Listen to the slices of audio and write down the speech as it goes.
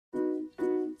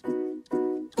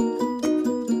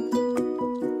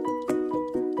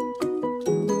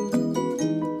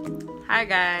Hi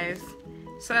guys.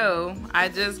 So I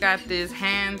just got this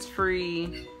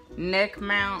hands-free neck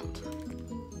mount.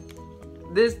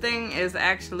 This thing is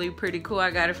actually pretty cool.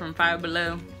 I got it from Five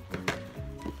Below.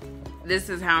 This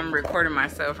is how I'm recording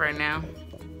myself right now.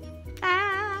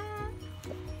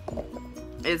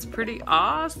 It's pretty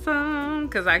awesome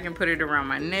because I can put it around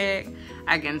my neck.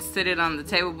 I can sit it on the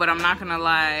table, but I'm not gonna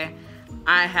lie,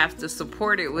 I have to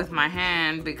support it with my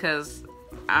hand because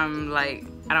I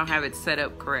don't have it set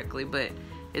up correctly, but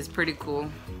it's pretty cool.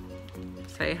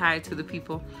 Say hi to the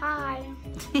people. Hi.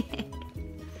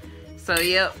 So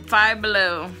yep, Five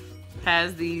Below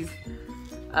has these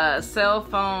cell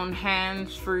phone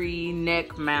hands-free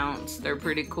neck mounts. They're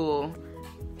pretty cool.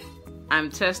 I'm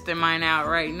testing mine out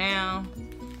right now.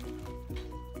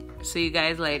 See you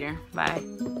guys later.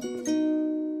 Bye.